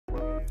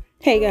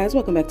Hey guys,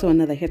 welcome back to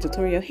another hair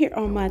tutorial here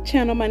on my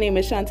channel. My name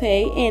is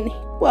Shantae and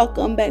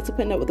welcome back to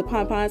Putting Up with the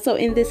Pompons. So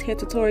in this hair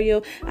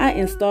tutorial, I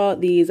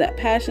installed these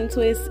passion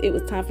twists. It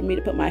was time for me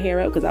to put my hair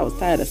up because I was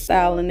tired of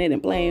styling it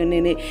and playing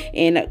in it.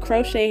 And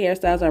crochet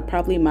hairstyles are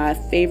probably my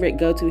favorite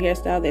go-to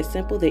hairstyle. They're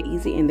simple, they're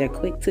easy, and they're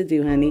quick to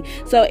do, honey.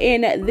 So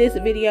in this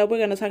video, we're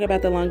going to talk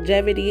about the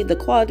longevity, the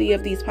quality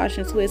of these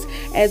passion twists,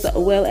 as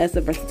well as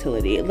the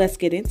versatility. Let's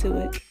get into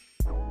it.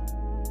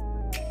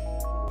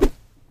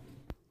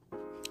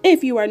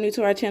 If you are new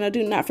to our channel,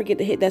 do not forget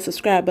to hit that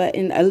subscribe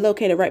button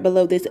located right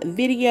below this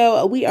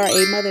video. We are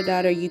a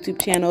mother-daughter YouTube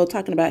channel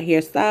talking about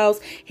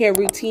hairstyles, hair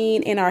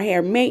routine, and our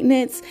hair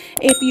maintenance.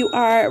 If you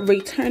are a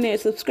returning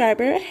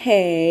subscriber,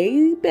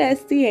 hey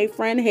bestie, hey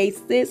friend, hey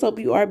sis, hope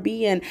you are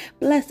being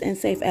blessed and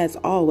safe as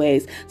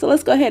always. So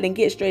let's go ahead and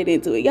get straight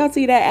into it. Y'all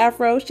see that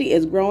afro? She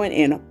is growing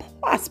and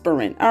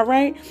prospering, all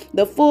right?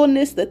 The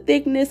fullness, the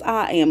thickness,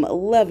 I am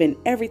loving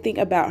everything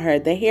about her.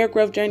 The hair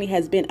growth journey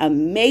has been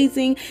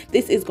amazing.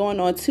 This is going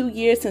on 2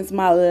 years since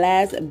my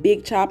last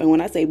big chop, and when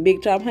I say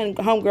big chop,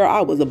 homegirl,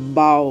 I was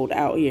bald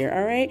out here,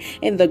 all right?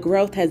 And the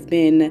growth has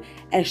been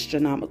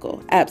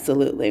astronomical,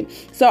 absolutely.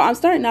 So I'm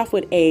starting off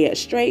with a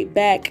straight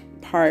back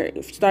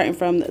part, starting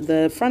from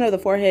the front of the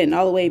forehead and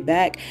all the way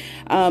back.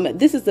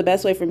 This is the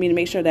best way for me to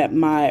make sure that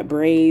my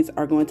braids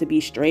are going to be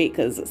straight,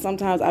 because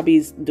sometimes I'll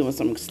be doing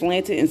some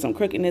slanted and some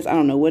crookedness. I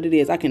don't know what it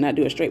is. I cannot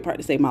do a straight part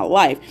to save my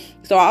life.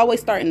 So I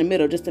always start in the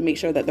middle just to make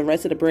sure that the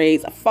rest of the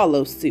braids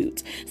follow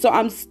suit. So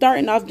I'm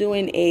starting off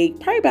doing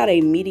probably about a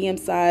medium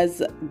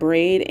size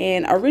braid,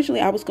 and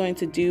originally I was going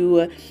to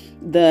do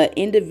the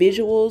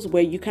individuals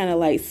where you kind of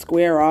like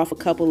square off a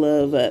couple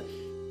of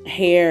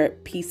hair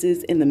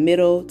pieces in the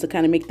middle to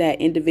kind of make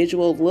that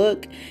individual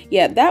look.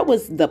 Yeah, that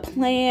was the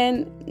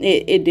plan.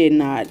 It did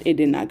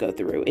not go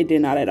through. It did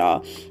not at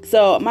all.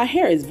 So my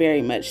hair is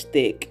very much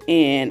thick,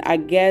 and I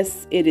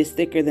guess it is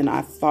thicker than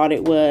I thought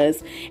it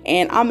was,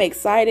 and I'm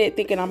excited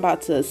thinking I'm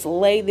about to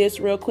slay this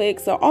real quick.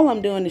 So all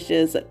I'm doing is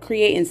just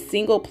creating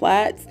single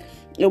plaits,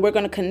 and we're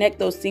going to connect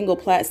those single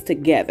plaits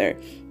together.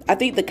 I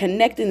think the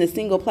connecting the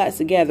single plaits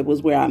together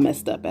was where I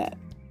messed up at.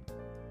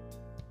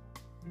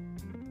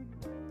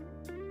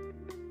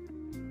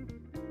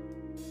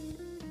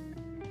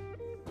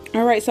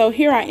 All right, so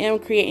here I am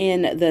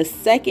creating the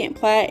second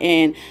plait,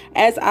 and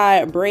as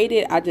I braid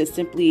it, I just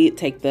simply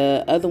take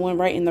the other one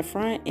right in the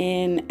front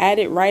and add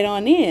it right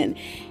on in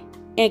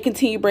and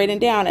continue braiding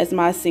down as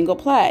my single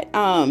plait.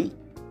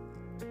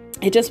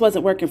 It just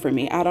wasn't working for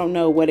me. I don't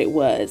know what it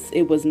was.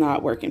 It was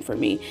not working for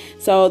me.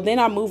 So then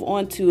I move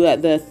on to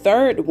the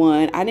third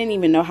one. I didn't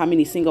even know how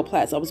many single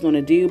plaits I was going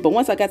to do, but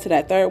once I got to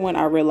that third one,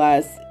 I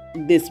realized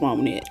this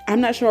wasn't it.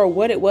 I'm not sure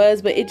what it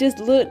was, but it just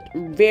looked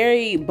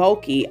very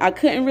bulky. I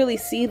couldn't really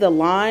see the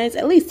lines,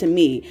 at least to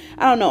me.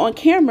 I don't know, on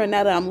camera,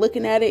 now that I'm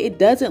looking at it, it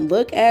doesn't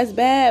look as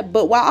bad,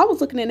 but while I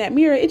was looking in that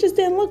mirror, it just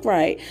didn't look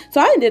right.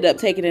 So I ended up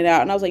taking it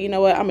out, and I was like, you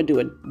know what, I'm gonna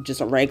do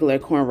just a regular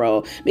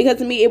cornrow, because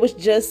to me it was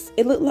just,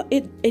 it looked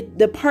like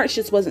the parts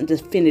just wasn't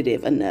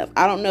definitive enough.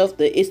 I don't know if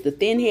it's the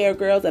thin hair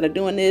girls that are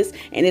doing this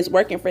and it's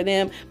working for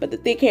them, but the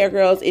thick hair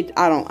girls,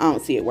 I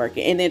don't see it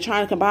working. And then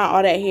trying to combine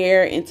all that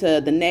hair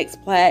into the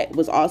next plait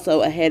was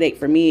also a headache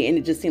for me, and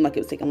it just seemed like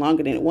it was taking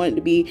longer than it wanted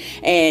to be.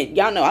 And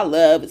y'all know I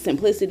love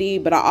simplicity,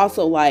 but I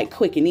also like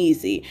quick and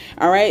easy.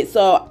 All right,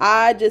 so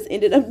I just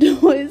ended up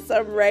doing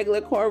some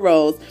regular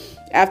cornrows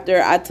after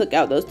I took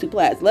out those two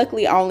plaits.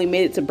 Luckily, I only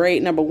made it to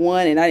braid number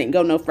 1, and I didn't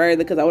go no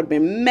further, because I would have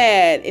been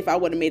mad if I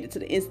would have made it to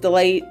the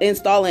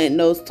installing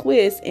those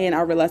twists, and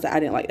I realized that I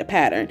didn't like the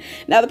pattern.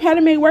 Now the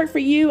pattern may work for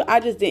you. I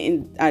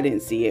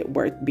didn't see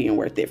it being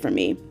worth it for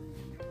me.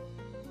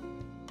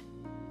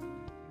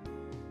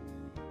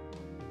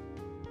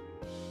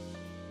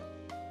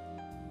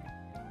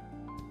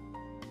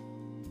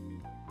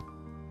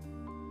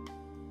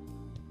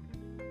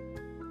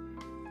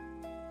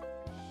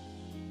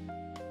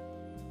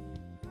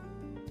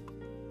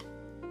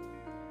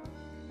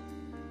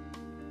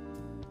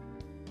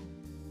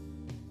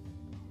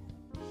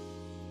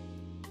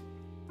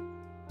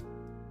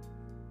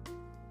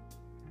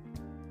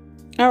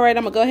 All right,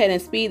 I'm gonna go ahead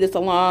and speed this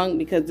along,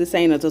 because this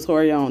ain't a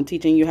tutorial on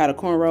teaching you how to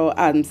cornrow.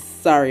 I'm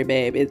sorry,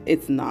 babe,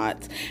 it's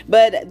not.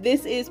 But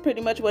this is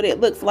pretty much what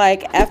it looks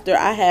like after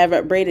I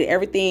have braided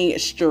everything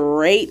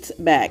straight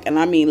back. And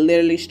I mean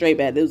literally straight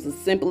back. This was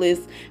the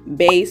simplest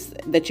base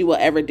that you will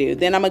ever do.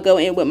 Then I'm gonna go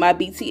in with my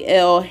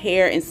BTL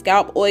hair and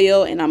scalp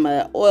oil, and I'm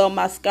gonna oil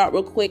my scalp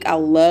real quick. I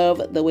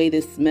love the way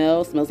this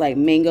smells. Smells like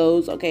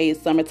mangoes. Okay,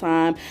 it's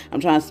summertime. I'm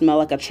trying to smell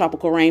like a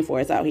tropical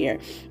rainforest out here.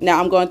 Now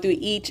I'm going through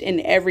each and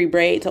every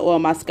braid to oil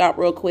my scalp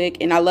real quick,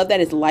 and I love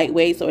that it's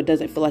lightweight, so it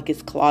doesn't feel like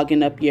it's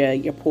clogging up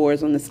your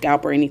pores on the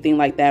scalp or anything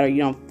like that, or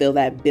you don't feel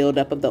that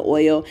buildup of the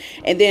oil.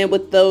 And then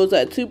with those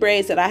 2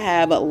 braids that I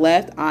have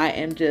left, I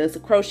am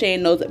just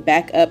crocheting those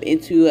back up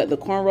into the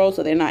cornrow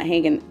so they're not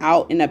hanging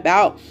out and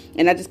about,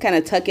 and I just kind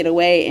of tuck it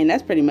away, and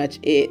that's pretty much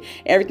it.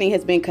 Everything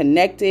has been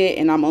connected,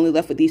 and I'm only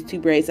left with these 2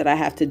 braids that I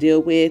have to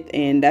deal with,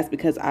 and that's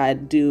because I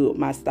do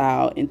my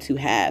style in 2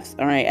 halves.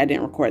 All right, I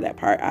didn't record that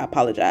part, I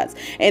apologize.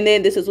 And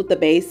then this is with the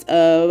base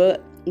of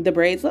the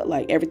braids look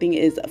like. Everything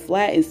is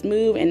flat and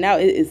smooth, and now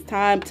it is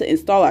time to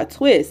install our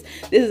twist.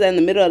 This is in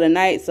the middle of the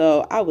night,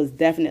 so I was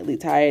definitely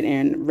tired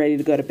and ready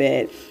to go to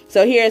bed.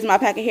 So here's my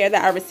pack of hair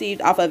that I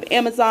received off of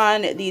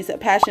Amazon. These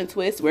passion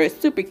twists were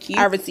super cute.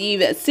 I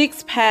received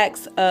 6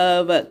 packs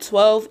of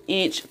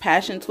 12-inch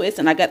passion twists,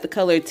 and I got the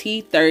color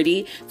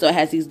T30. So it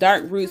has these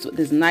dark roots with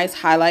this nice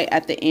highlight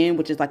at the end,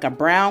 which is like a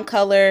brown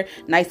color,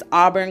 nice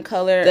auburn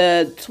color.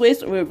 The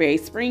twists were very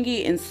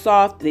springy and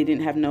soft. They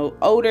didn't have no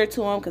odor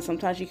to them, because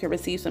sometimes you can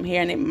receive some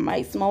hair and it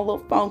might smell a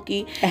little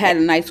funky. It had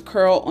a nice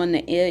curl on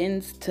the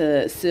ends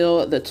to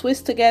seal the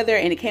twist together,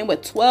 and it came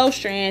with 12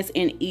 strands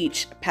in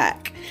each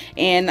pack.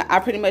 And I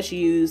pretty much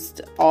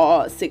used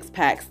all 6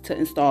 packs to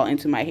install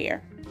into my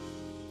hair.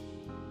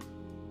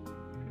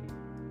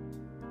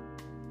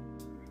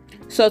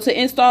 So to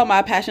install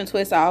my passion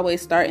twist, I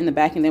always start in the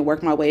back and then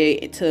work my way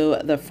to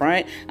the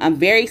front. I'm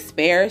very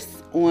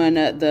sparse on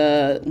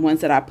the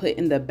ones that I put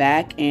in the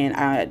back, and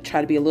I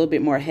try to be a little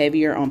bit more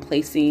heavier on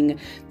placing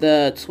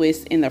the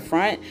twist in the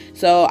front.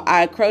 So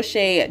I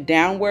crochet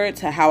downward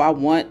to how I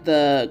want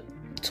the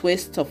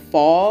twist to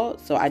fall.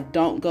 So I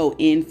don't go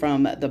in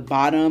from the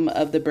bottom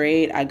of the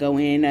braid. I go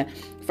in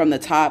from the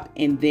top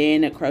and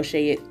then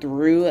crochet it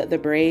through the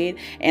braid.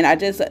 And I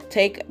just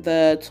take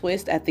the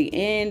twist at the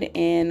end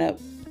and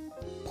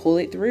pull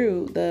it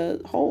through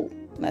the hole.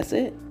 That's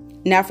it.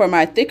 Now for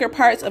my thicker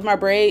parts of my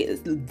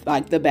braid,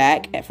 like the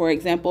back, for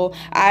example,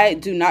 I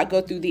do not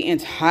go through the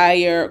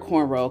entire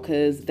cornrow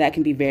because that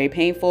can be very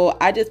painful.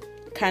 I just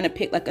kind of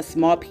pick like a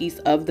small piece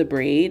of the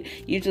braid,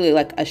 usually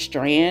like a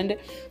strand,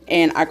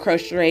 and I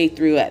crochet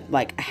through it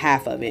like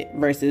half of it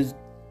versus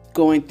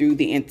going through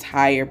the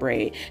entire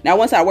braid. Now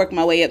once I work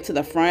my way up to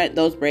the front,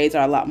 those braids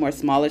are a lot more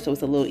smaller, so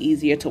it's a little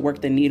easier to work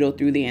the needle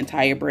through the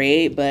entire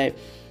braid. But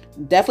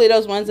definitely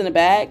those ones in the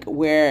back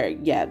where,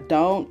 yeah,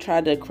 don't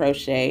try to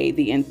crochet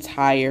the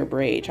entire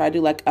braid. Try to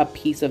do like a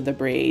piece of the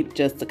braid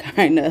just to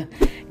kind of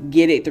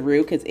get it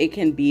through, because it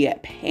can be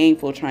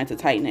painful trying to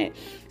tighten it.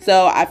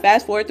 So I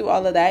fast forward through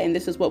all of that, and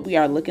this is what we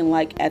are looking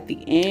like at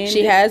the end.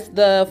 She has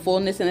the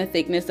fullness and the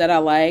thickness that I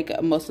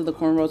like. Most of the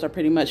cornrows are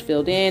pretty much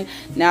filled in.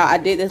 Now I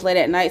did this late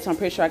at night, so I'm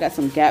pretty sure I got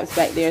some gaps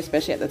back there,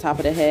 especially at the top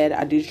of the head.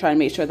 I do try to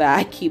make sure that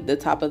I keep the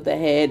top of the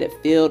head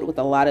filled with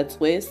a lot of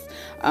twists.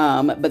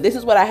 But this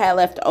is what I had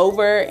left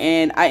over,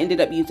 and I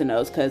ended up using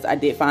those because I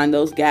did find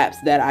those gaps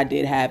that I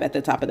did have at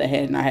the top of the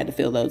head, and I had to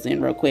fill those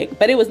in real quick.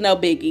 But it was no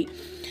biggie.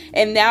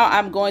 And now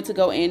I'm going to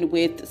go in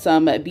with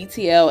some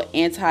BTL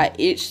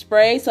anti-itch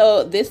spray.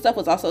 So this stuff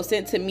was also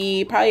sent to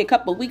me probably a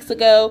couple of weeks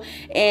ago,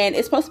 and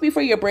it's supposed to be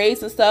for your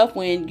braids and stuff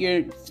when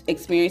you're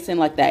experiencing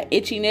like that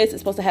itchiness. It's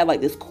supposed to have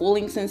like this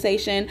cooling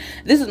sensation.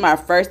 This is my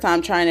first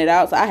time trying it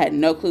out, so I had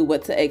no clue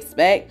what to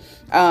expect.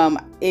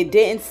 It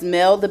didn't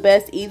smell the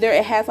best either.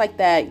 It has like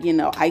that, you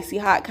know, icy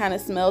hot kind of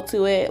smell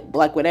to it.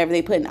 Like whatever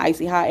they put in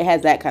icy hot, it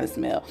has that kind of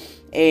smell.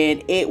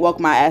 And it woke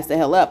my ass the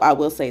hell up, I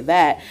will say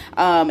that.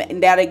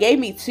 Now they gave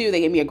me 2.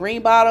 They gave me a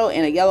green bottle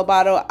and a yellow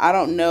bottle. I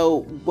don't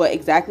know what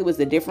exactly was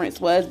the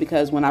difference was,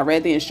 because when I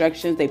read the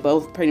instructions, they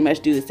both pretty much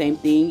do the same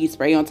thing. You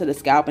spray onto the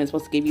scalp and it's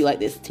supposed to give you like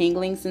this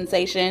tingling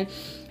sensation.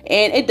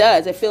 And it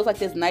does. It feels like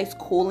this nice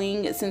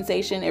cooling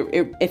sensation.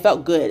 It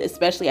felt good,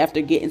 especially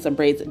after getting some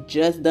braids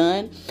just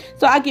done.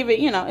 So I give it,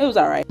 you know, it was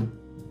all right.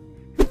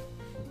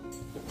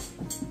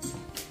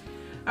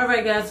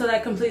 Alright guys, so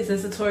that completes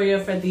this tutorial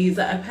for these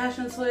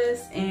passion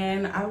twists,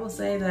 and I will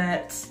say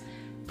that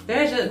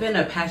there's just been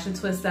a passion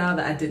twist style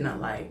that I did not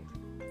like.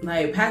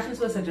 Like, passion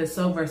twists are just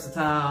so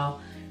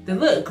versatile. They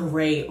look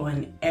great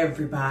on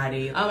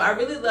everybody. I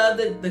really love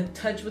the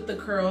touch with the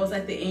curls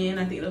at the end.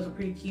 I think those are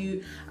pretty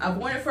cute. I've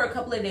worn it for a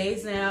couple of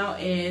days now,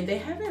 and they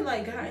haven't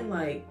like gotten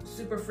like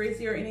super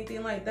frizzy or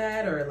anything like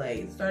that, or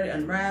like started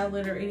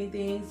unraveling or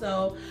anything.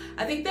 So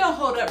I think they'll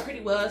hold up pretty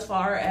well as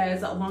far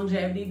as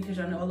longevity, because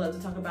y'all know I love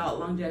to talk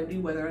about longevity,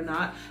 whether or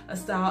not a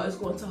style is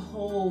going to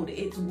hold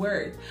its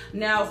worth.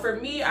 Now for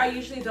me, I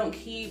usually don't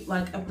keep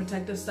like a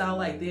protective style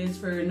like this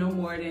for no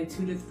more than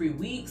 2 to 3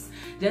 weeks,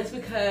 just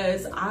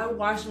because I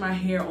wash my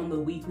hair on the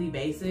weekly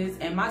basis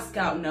and my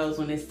scalp knows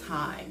when it's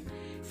time.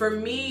 For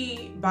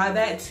me, by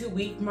that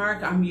 2-week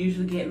mark, I'm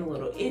usually getting a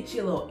little itchy,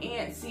 a little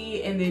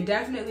antsy, and then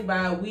definitely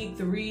by week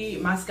 3,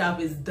 my scalp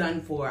is done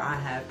for. I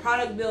have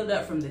product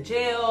buildup from the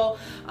gel,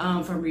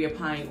 from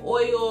reapplying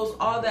oils,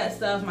 all that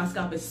stuff. My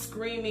scalp is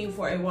screaming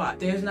for a wash.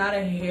 There's not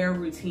a hair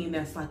routine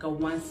that's like a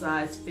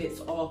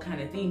one-size-fits-all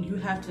kind of thing. You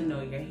have to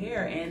know your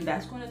hair, and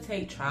that's going to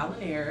take trial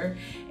and error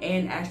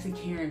and actually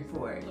caring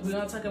for it. We're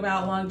going to talk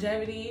about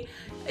longevity.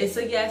 It's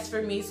a yes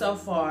for me so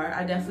far.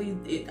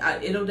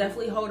 It'll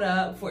definitely hold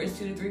up for its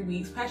 2 to 3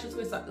 weeks. Passion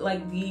twists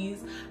like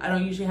these, I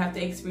don't usually have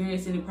to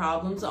experience any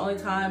problems. The only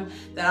time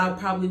that I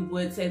probably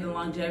would say the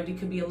longevity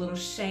could be a little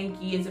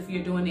shanky is if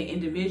you're doing it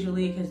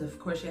individually, because of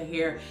course your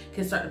hair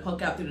can start to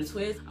poke out through the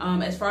twist.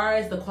 As far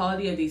as the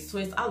quality of these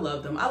twists, I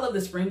love them. I love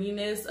the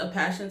springiness of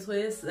passion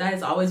twists. That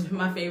has always been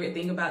my favorite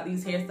thing about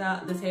this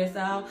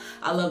hairstyle.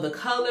 I love the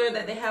color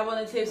that they have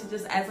on the tips. It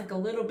just adds like a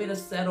little bit of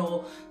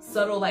subtle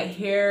like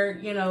hair,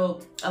 you know,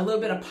 a little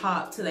bit of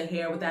pop to the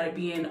hair without it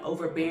being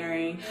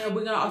overbearing. And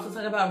we're gonna also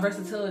talk about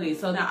versatility.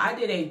 So now I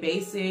did a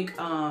basic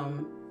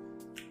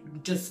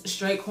just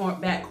straight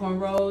back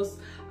cornrows.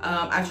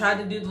 I tried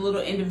to do the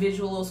little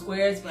individual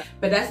squares,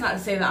 but that's not to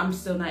say that I'm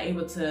still not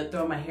able to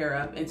throw my hair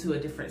up into a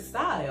different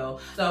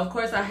style. So of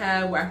course I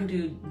have where I can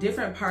do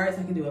different parts.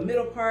 I can do a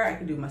middle part, I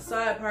can do my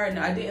side part.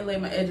 Now I didn't lay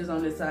my edges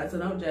on this side, so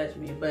don't judge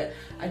me, but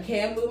I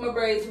can move my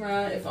braids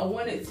around if I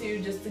wanted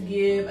to, just to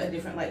give a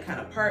different like kind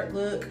of part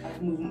look. I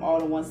can move them all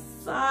to one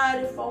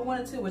side if I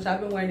wanted to, which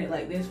I've been wearing it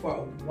like this for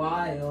a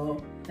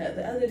while. Now,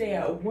 the other day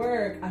at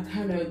work, I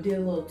kind of did a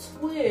little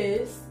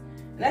twist.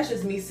 And that's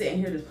just me sitting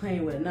here just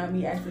playing with it, not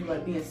me actually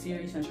like being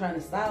serious and trying to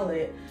style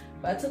it.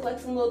 But I took like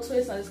some little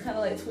twists, I just kind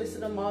of like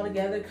twisted them all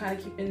together, kind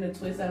of keeping the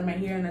twist out of my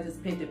hair, and I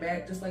just pinned it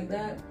back just like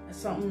that.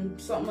 Something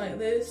like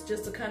this,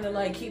 just to kind of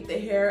like keep the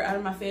hair out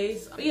of my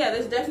face. But yeah,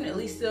 there's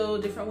definitely still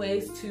different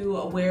ways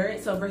to wear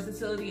it, so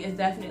versatility is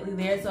definitely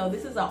there. So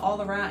this is an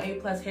all-around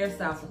A+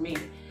 hairstyle for me.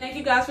 Thank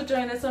you guys for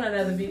joining us on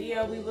another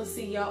video. We will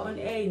see y'all on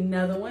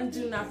another one.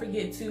 Do not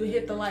forget to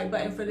hit the like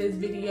button for this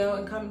video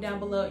and comment down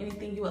below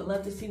anything you would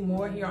love to see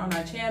more here on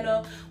our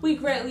channel. We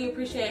greatly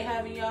appreciate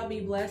having y'all. Be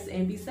blessed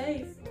and be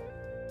safe.